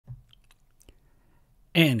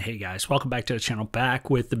And hey guys, welcome back to the channel, back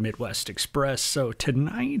with the Midwest Express. So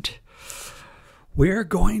tonight we're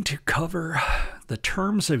going to cover the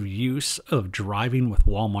terms of use of driving with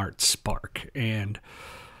Walmart Spark. And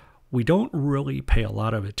we don't really pay a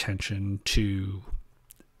lot of attention to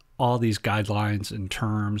all these guidelines and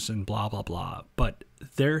terms and blah, blah, blah. But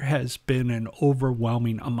there has been an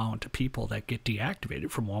overwhelming amount of people that get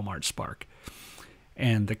deactivated from Walmart Spark.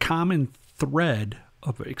 And the common thread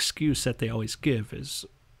of excuse that they always give is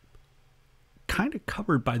kind of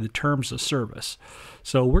covered by the terms of service.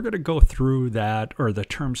 So we're going to go through that, or the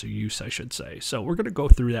terms of use, I should say. So we're going to go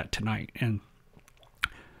through that tonight. And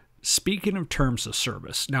speaking of terms of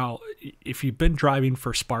service, now, if you've been driving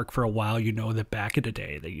for Spark for a while, you know that back in the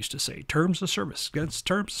day, they used to say terms of service against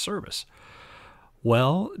terms of service.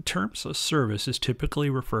 Well, terms of service typically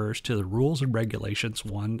refers to the rules and regulations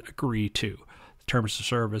one agree to. Terms of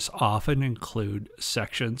service often include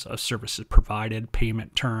sections of services provided,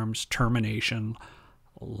 payment terms, termination,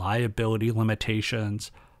 liability limitations,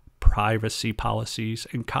 privacy policies,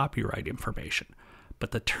 and copyright information. But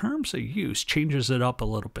the terms of use changes it up a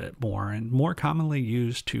little bit more and more commonly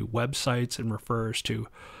used to websites and refers to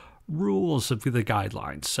rules of the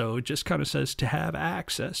guidelines. So it just kind of says to have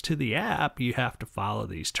access to the app, you have to follow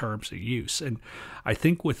these terms of use. And I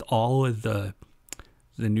think with all of the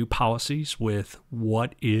new policies with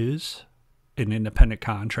what is an independent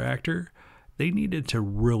contractor, they needed to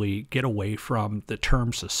really get away from the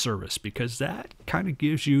terms of service, because that kind of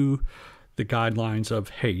gives you the guidelines of,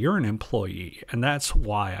 hey, you're an employee. And that's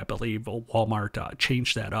why I believe Walmart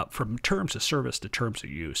changed that up from terms of service to terms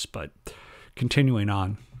of use. But continuing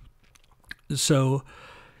on. So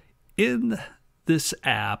in this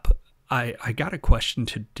app, I got a question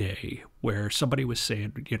today where somebody was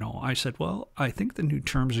saying, I said, well, I think the new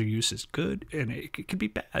terms of use is good, and it could be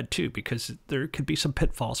bad too, because there could be some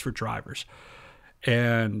pitfalls for drivers.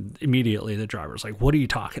 And immediately the driver's like, what are you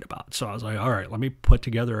talking about? So I was like, all right, let me put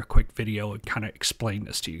together a quick video and kind of explain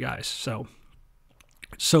this to you guys.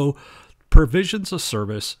 So provisions of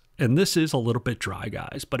service, and this is a little bit dry,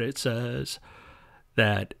 guys, but it says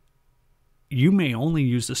that you may only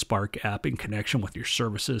use the Spark app in connection with your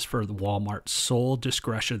services for the Walmart's sole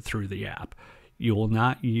discretion through the app. You will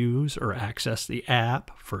not use or access the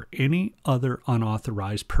app for any other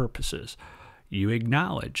unauthorized purposes. You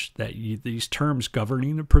acknowledge that these terms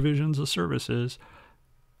governing the provisions of services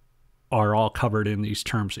are all covered in these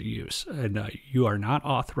terms of use, and you are not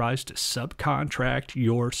authorized to subcontract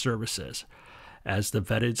your services. As the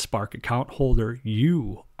vetted Spark account holder,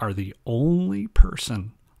 you are the only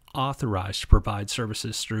person authorized to provide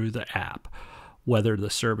services through the app, whether the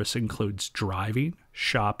service includes driving,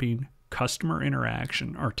 shopping, customer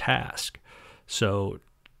interaction, or task. So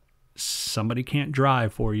somebody can't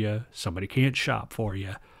drive for you, somebody can't shop for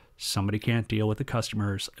you, somebody can't deal with the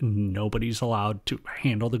customers, nobody's allowed to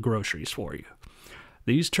handle the groceries for you.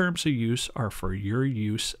 These terms of use are for your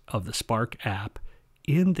use of the Spark app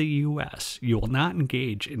in the U.S. You will not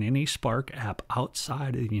engage in any Spark app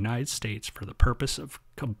outside of the United States for the purpose of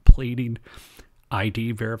completing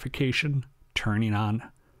ID verification, turning on,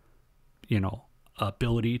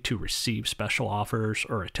 ability to receive special offers,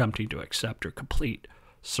 or attempting to accept or complete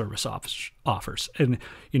service offers. And,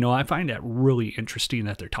 I find that really interesting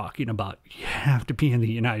that they're talking about you have to be in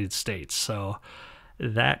the United States. So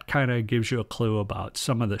that kind of gives you a clue about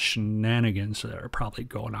some of the shenanigans that are probably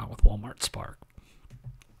going on with Walmart Spark.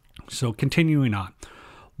 So continuing on,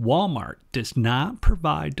 Walmart does not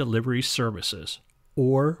provide delivery services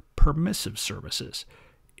or permissive services.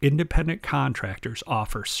 Independent contractors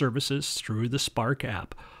offer services through the Spark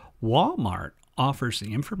app. Walmart offers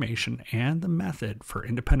the information and the method for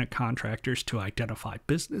independent contractors to identify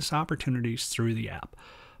business opportunities through the app,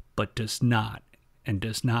 but does not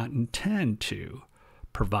intend to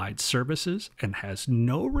provide services and has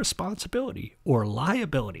no responsibility or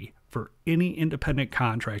liability for any independent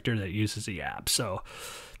contractor that uses the app. So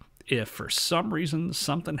if for some reason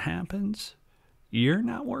something happens, you're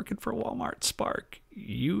not working for Walmart Spark,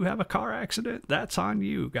 you have a car accident, that's on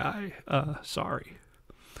you, guy. Sorry.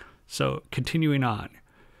 So continuing on.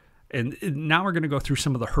 And now we're going to go through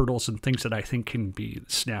some of the hurdles and things that I think can be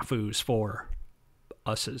snafus for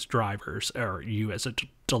us as drivers, or you as a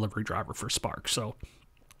delivery driver for Spark. So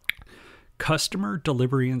customer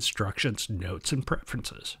delivery instructions, notes, and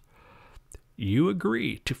preferences. You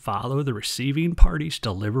agree to follow the receiving party's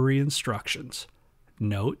delivery instructions,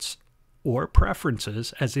 notes, or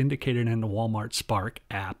preferences as indicated in the Walmart Spark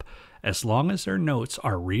app, as long as their notes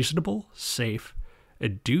are reasonable, safe,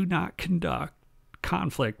 and do not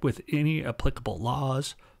conflict with any applicable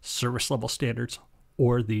laws, service level standards,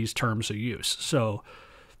 or these terms of use. So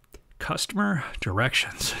customer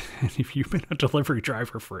directions. And if you've been a delivery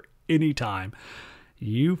driver for any time,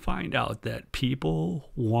 you find out that people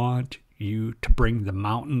want you to bring the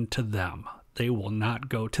mountain to them. They will not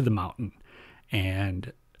go to the mountain.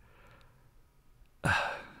 And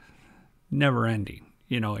never ending.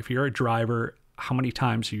 You know, if you're a driver, how many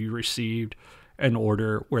times have you received an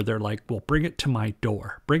order where they're like, well, bring it to my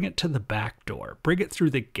door, bring it to the back door, bring it through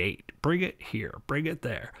the gate, bring it here, bring it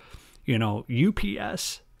there. You know,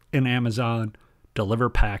 UPS and Amazon deliver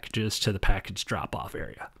packages to the package drop-off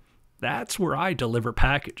area. That's where I deliver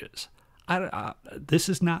packages. This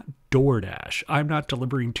is not DoorDash. I'm not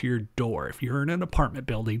delivering to your door. If you're in an apartment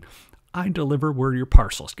building, I deliver where your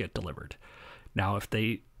parcels get delivered. Now, if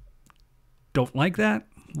they don't like that,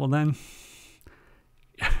 well then,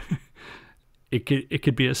 it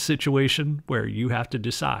could be a situation where you have to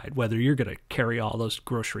decide whether you're going to carry all those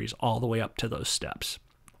groceries all the way up to those steps.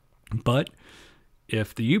 But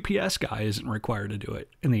if the UPS guy isn't required to do it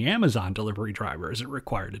and the Amazon delivery driver isn't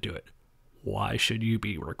required to do it, why should you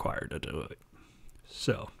be required to do it?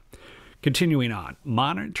 So, continuing on,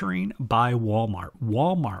 monitoring by Walmart.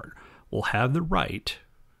 Walmart will have the right,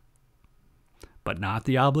 but not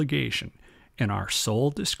the obligation, and our sole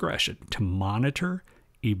discretion to monitor,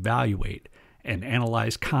 evaluate, and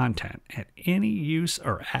analyze content and any use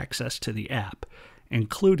or access to the app,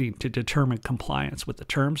 including to determine compliance with the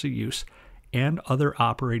terms of use and other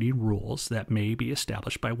operating rules that may be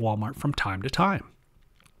established by Walmart from time to time.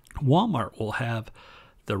 Walmart will have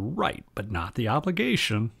the right, but not the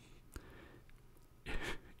obligation,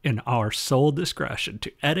 in our sole discretion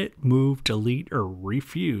to edit, move, delete, or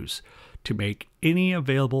refuse to make any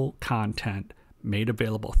available content made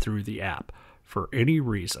available through the app for any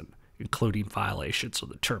reason, including violations of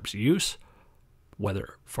the terms of use,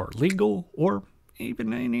 whether for legal or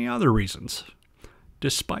even any other reasons.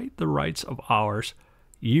 Despite the rights of ours,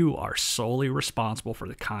 you are solely responsible for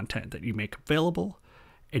the content that you make available,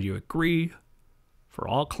 and you agree for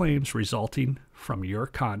all claims resulting from your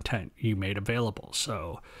content you made available.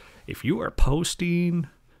 So if you are posting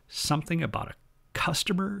something about a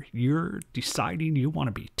customer, you're deciding you want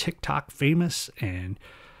to be TikTok famous and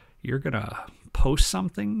you're going to post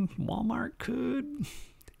something, Walmart could,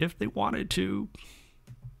 if they wanted to.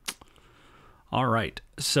 All right.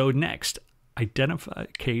 So next,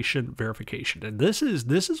 identification verification. And this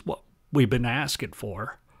is what we've been asking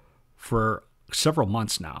for several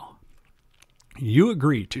months now. You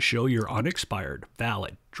agree to show your unexpired,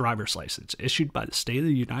 valid driver's license issued by the state of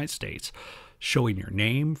the United States, showing your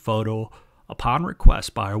name, photo, upon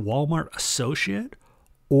request by a Walmart associate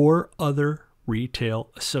or other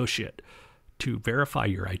retail associate to verify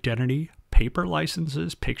your identity. Paper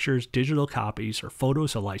licenses, pictures, digital copies, or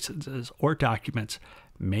photos of licenses or documents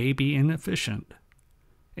may be insufficient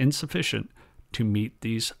to meet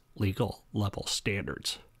these legal level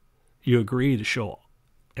standards. You agree to show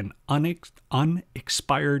an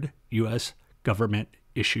unexpired U.S.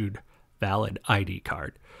 government-issued valid ID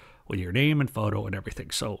card with your name and photo and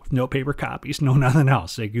everything. So no paper copies, no nothing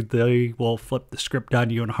else. They will flip the script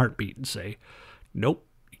on you in a heartbeat and say, nope,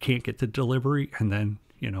 you can't get the delivery. And then,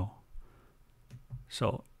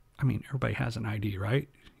 so, I mean, everybody has an ID, right?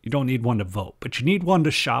 You don't need one to vote, but you need one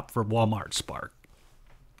to shop for Walmart Spark.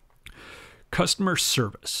 Customer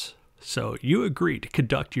service. So you agree to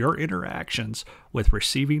conduct your interactions with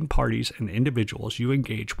receiving parties and individuals you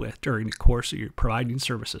engage with during the course of your providing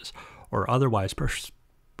services or otherwise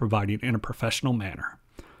providing in a professional manner.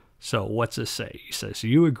 So what's this say? He says,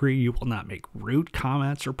 you agree you will not make rude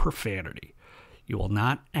comments or profanity. You will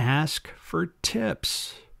not ask for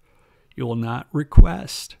tips. You will not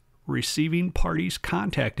request receiving parties'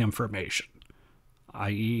 contact information,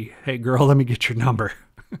 i.e., hey girl, let me get your number.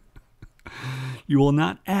 You will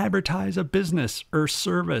not advertise a business or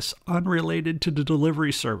service unrelated to the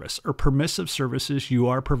delivery service or permissive services you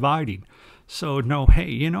are providing. So no, hey,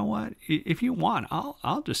 you know what? If you want,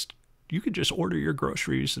 you could just order your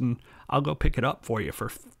groceries and I'll go pick it up for you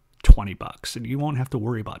for $20 and you won't have to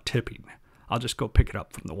worry about tipping. I'll just go pick it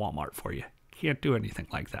up from the Walmart for you. Can't do anything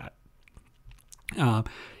like that.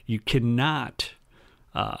 You cannot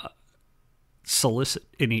solicit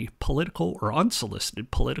any political or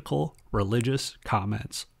unsolicited political, religious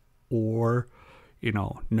comments, or,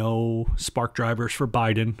 no spark drivers for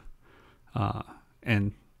Biden.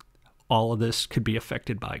 And all of this could be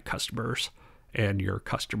affected by customers and your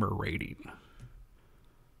customer rating.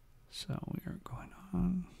 So we are going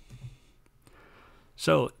on.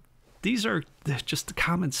 So these are just the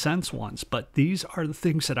common sense ones, but these are the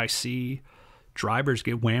things that I see drivers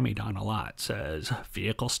get whammied on a lot. It says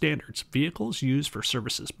vehicle standards. Vehicles used for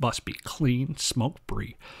services must be clean,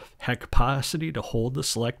 smoke-free, have capacity to hold the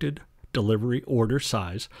selected delivery order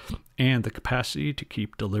size, and the capacity to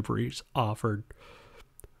keep deliveries offered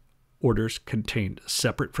orders contained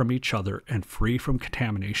separate from each other and free from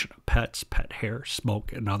contamination of pets, pet hair,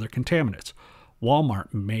 smoke, and other contaminants.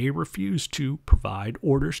 Walmart may refuse to provide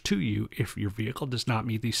orders to you if your vehicle does not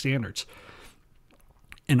meet these standards.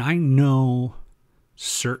 And I know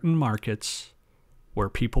certain markets where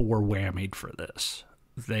people were whammied for this.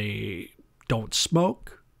 They don't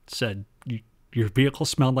smoke, said your vehicle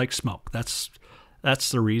smelled like smoke. That's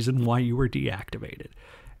the reason why you were deactivated.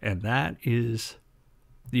 And that is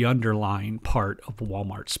the underlying part of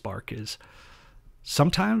Walmart Spark is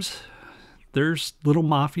sometimes there's little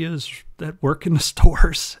mafias that work in the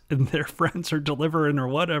stores and their friends are delivering or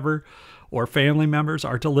whatever, or family members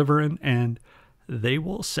are delivering, and they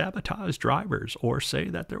will sabotage drivers or say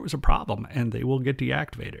that there was a problem and they will get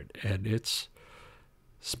deactivated. And it's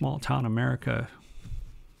small town America,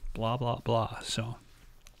 blah, blah, blah. So,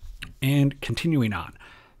 and continuing on,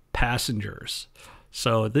 passengers.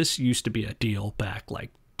 So this used to be a deal back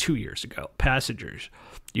like 2 years ago. Passengers,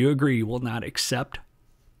 you agree you will not accept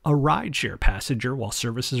a rideshare passenger while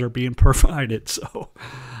services are being provided. So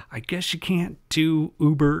I guess you can't do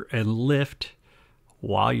Uber and Lyft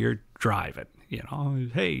while you're driving. You know,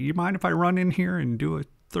 hey, you mind if I run in here and do a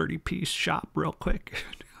 30-piece shop real quick?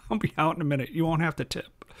 I'll be out in a minute. You won't have to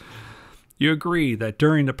tip. You agree that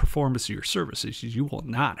during the performance of your services, you will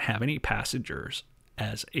not have any passengers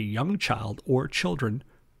as a young child or children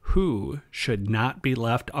who should not be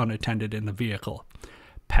left unattended in the vehicle.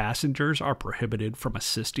 Passengers are prohibited from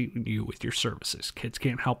assisting you with your services. Kids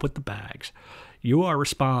can't help with the bags. You are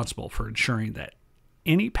responsible for ensuring that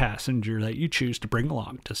any passenger that you choose to bring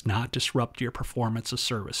along does not disrupt your performance of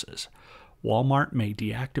services. Walmart may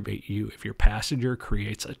deactivate you if your passenger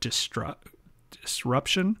creates a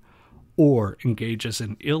disruption or engages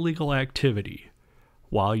in illegal activity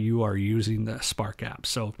while you are using the Spark app.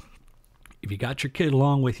 So if you got your kid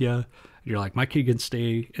along with you, you're like, my kid can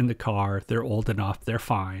stay in the car, they're old enough, they're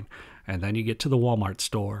fine. And then you get to the Walmart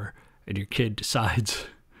store and your kid decides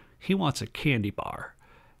he wants a candy bar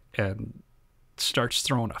and starts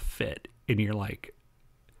throwing a fit. And you're like,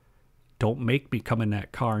 don't make me come in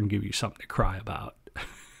that car and give you something to cry about.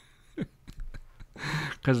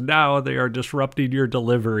 Because now they are disrupting your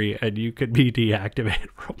delivery and you could be deactivated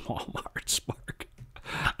from Walmart Spark.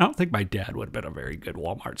 I don't think my dad would have been a very good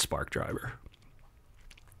Walmart Spark driver.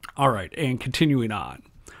 All right, and continuing on.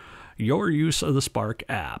 Your use of the Spark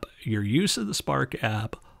app. Your use of the Spark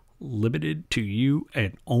app limited to you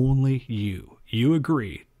and only you. You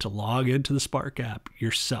agree to log into the Spark app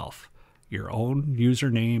yourself, your own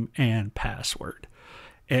username and password.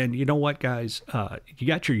 And you know what, guys? You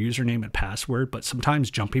got your username and password, but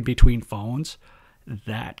sometimes jumping between phones,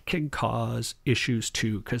 that can cause issues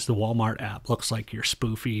too, because the Walmart app looks like you're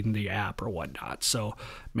spoofing the app or whatnot. So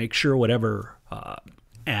make sure whatever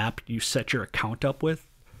app you set your account up with,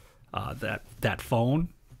 that phone,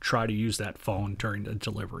 try to use that phone during the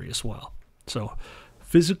delivery as well. So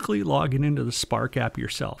physically logging into the Spark app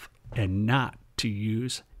yourself and not to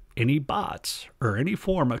use any bots or any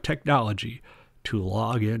form of technology to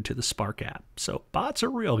log into the Spark app. So bots are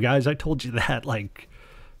real, guys. I told you that like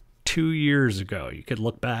 2 years ago. You could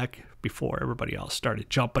look back before everybody else started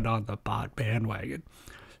jumping on the bot bandwagon.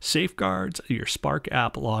 Safeguards your Spark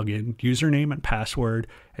app login, username and password,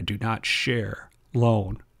 and do not share,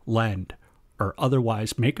 loan, lend, or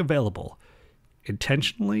otherwise make available,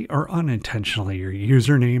 intentionally or unintentionally, your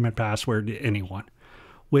username and password to anyone.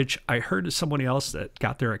 Which I heard of somebody else that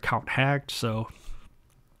got their account hacked, so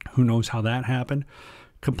who knows how that happened.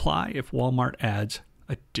 Comply if Walmart adds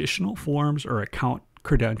additional forms or account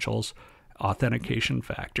credentials, authentication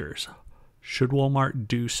factors. Should Walmart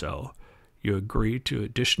do so, you agree to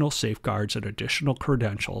additional safeguards and additional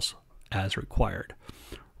credentials as required.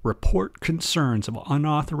 Report concerns of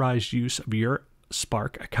unauthorized use of your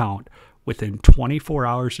Spark account within 24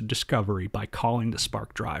 hours of discovery by calling the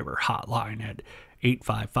Spark driver hotline at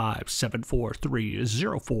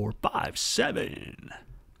 855-743-0457.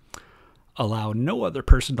 Allow no other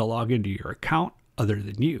person to log into your account other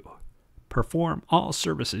than you. Perform all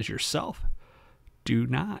services yourself. Do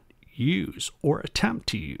not use or attempt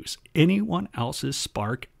to use anyone else's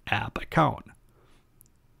Spark app account.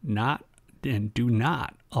 Do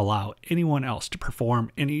not allow anyone else to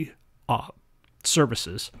perform any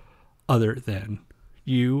services other than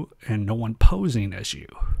you and no one posing as you.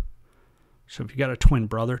 So if you got a twin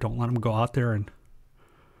brother, don't let him go out there and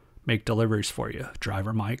make deliveries for you,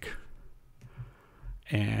 driver Mike.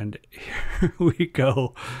 And here we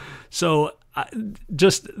go. So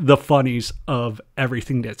just the funnies of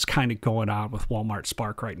everything that's kind of going on with Walmart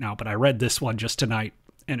Spark right now. But I read this one just tonight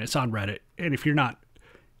and it's on Reddit. And if you're not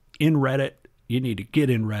in Reddit, you need to get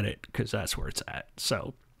in Reddit because that's where it's at.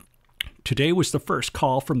 So today was the first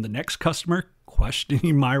call from the next customer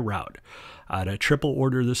questioning my route. I had a triple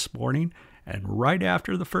order this morning, and right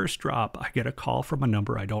after the first drop, I get a call from a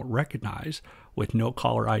number I don't recognize with no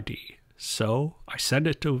caller ID. So I send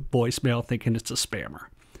it to voicemail thinking it's a spammer.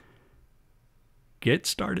 Get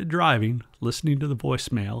started driving, listening to the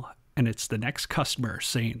voicemail, and it's the next customer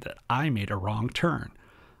saying that I made a wrong turn.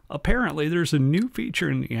 Apparently, there's a new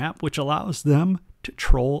feature in the app which allows them to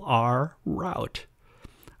troll our route.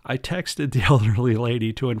 I texted the elderly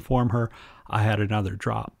lady to inform her I had another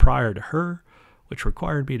drop prior to her, which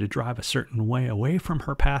required me to drive a certain way away from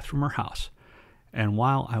her path from her house. And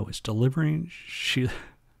while I was delivering,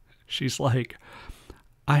 she's like,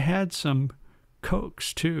 I had some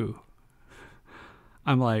Cokes too.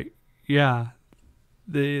 I'm like, yeah,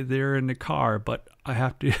 they're in the car, but I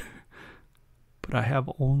have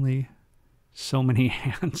only so many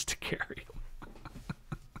hands to carry.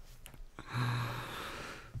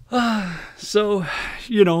 So,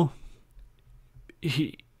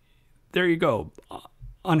 there you go.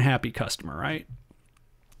 Unhappy customer, right?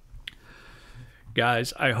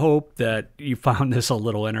 Guys, I hope that you found this a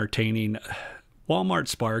little entertaining. Walmart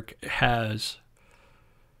Spark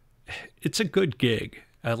it's a good gig.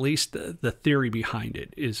 At least the theory behind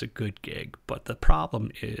it is a good gig. But the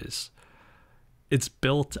problem is it's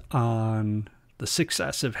built on the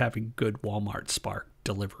success of having good Walmart Spark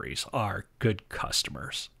deliveries are good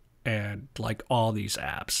customers. And like all these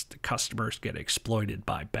apps, the customers get exploited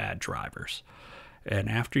by bad drivers. And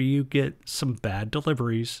after you get some bad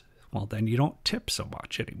deliveries, well, then you don't tip so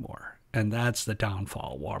much anymore. And that's the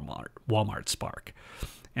downfall of Walmart Spark.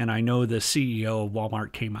 And I know the CEO of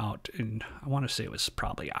Walmart came out in, I want to say it was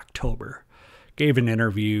probably October, gave an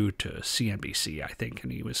interview to CNBC, I think,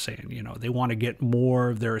 and he was saying, they want to get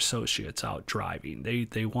more of their associates out driving.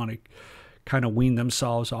 They want to kind of wean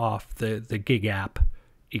themselves off the gig app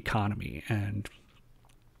economy, and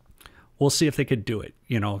we'll see if they could do it.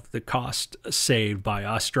 The cost saved by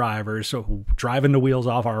us drivers, so driving the wheels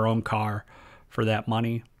off our own car for that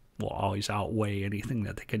money will always outweigh anything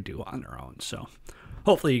that they can do on their own. So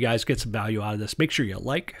hopefully you guys get some value out of this. Make sure you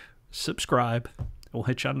like, subscribe, and we'll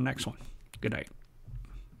hit you on the next one. Good night.